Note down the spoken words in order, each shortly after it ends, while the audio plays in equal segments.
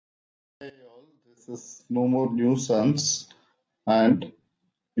Hey all, this is No More Nuisance, and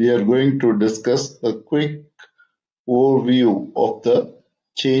we are going to discuss a quick overview of the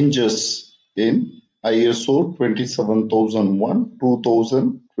changes in ISO 27001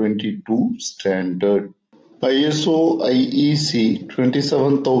 2022 standard. ISO IEC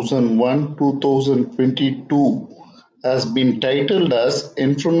 27001 2022 has been titled as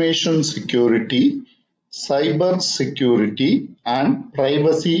Information Security, Cyber Security and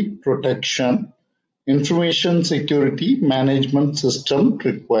Privacy Protection Information Security Management System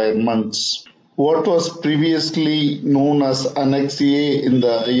Requirements. What was previously known as Annex A in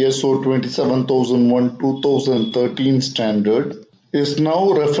the ISO 27001 2013 standard is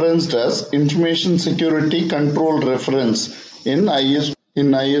now referenced as Information Security Control Reference in ISO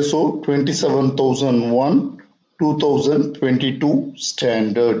 27001 2022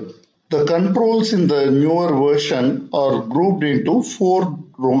 standard. The controls in the newer version are grouped into four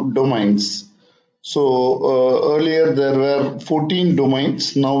domains. So earlier there were 14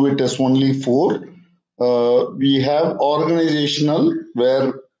 domains, now it is only 4. We have organizational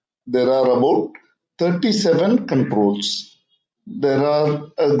where there are about 37 controls. There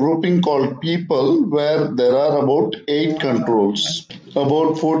are a grouping called people where there are about 8 controls.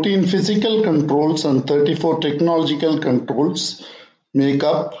 About 14 physical controls and 34 technological controls make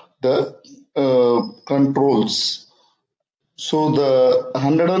up the controls. So the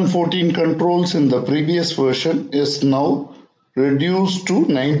 114 controls in the previous version is now reduced to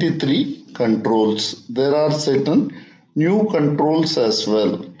 93 controls. There are certain new controls as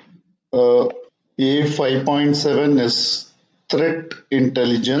well. A5.7 is threat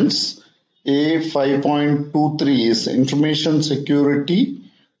intelligence. A5.23 is information security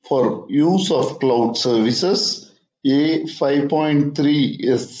for use of cloud services. A5.3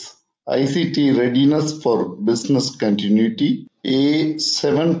 is ICT readiness for business continuity.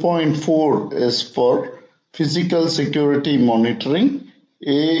 A7.4 is for physical security monitoring.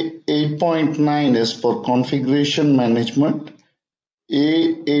 A8.9 is for configuration management.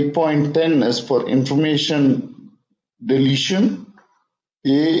 A8.10 is for information deletion.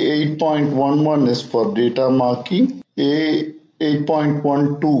 A8.11 is for data marking.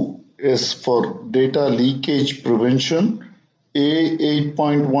 A8.12 is for data leakage prevention.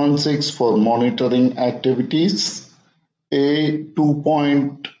 A8.16 for monitoring activities.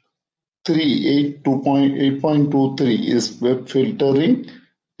 A8.23 is web filtering.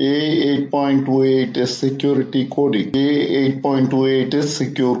 A8.28 is security coding. A8.28 is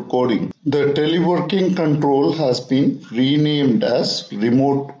secure coding. The teleworking control has been renamed as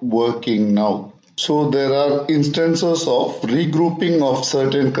remote working now. So there are instances of regrouping of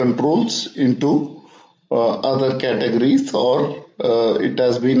certain controls into other categories, or it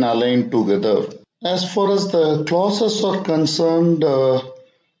has been aligned together. As far as the clauses are concerned,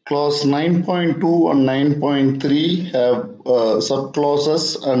 clause 9.2 and 9.3 have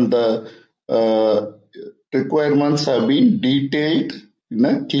subclauses, and the requirements have been detailed in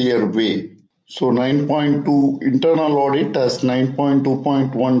a clear way. So 9.2 internal audit has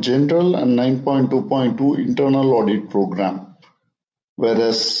 9.2.1 general and 9.2.2 internal audit program,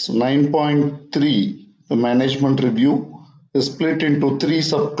 whereas 9.3 the management review is split into 3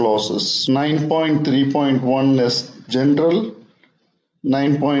 subclauses. 9.3.1 is general,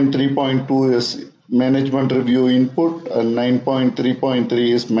 9.3.2 is management review input, and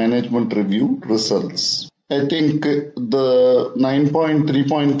 9.3.3 is management review results. I think the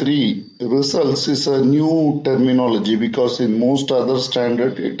 9.3.3 results is a new terminology because in most other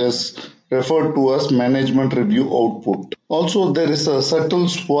standard it is referred to as management review output. Also, there is a subtle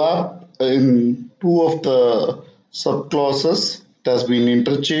swap in 2 of the subclauses. It has been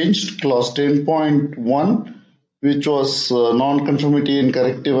interchanged. Clause 10.1, which was non-conformity and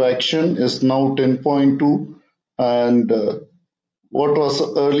corrective action, is now 10.2, and what was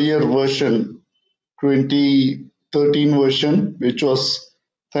earlier version 2013 version, which was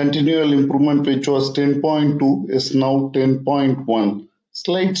continual improvement, which was 10.2, is now 10.1.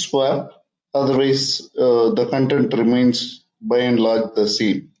 Slight swap, otherwise the content remains by and large the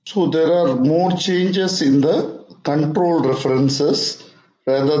same. So there are more changes in the control references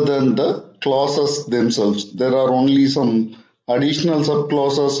rather than the clauses themselves. There are only some additional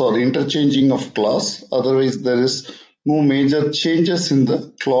subclauses or interchanging of clause. Otherwise, there is no major changes in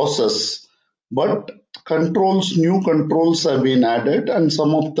the clauses. But new controls have been added, and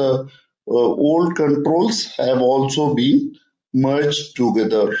some of the old controls have also been merged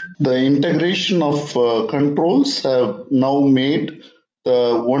together. The integration of controls have now made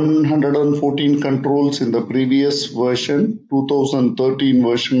the 114 controls in the previous version, 2013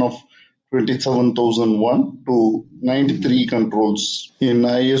 version of 27001 to 93 controls in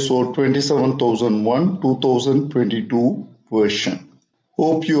ISO 27001 2022 version.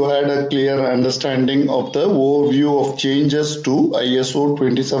 Hope you had a clear understanding of the overview of changes to ISO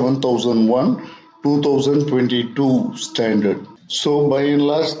 27001 2022 standard. So by and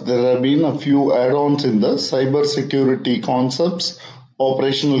large, there have been a few add-ons in the cyber security concepts,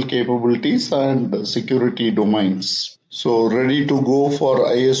 operational capabilities and security domains. So ready to go for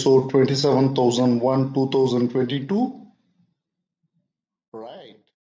ISO 27001 2022?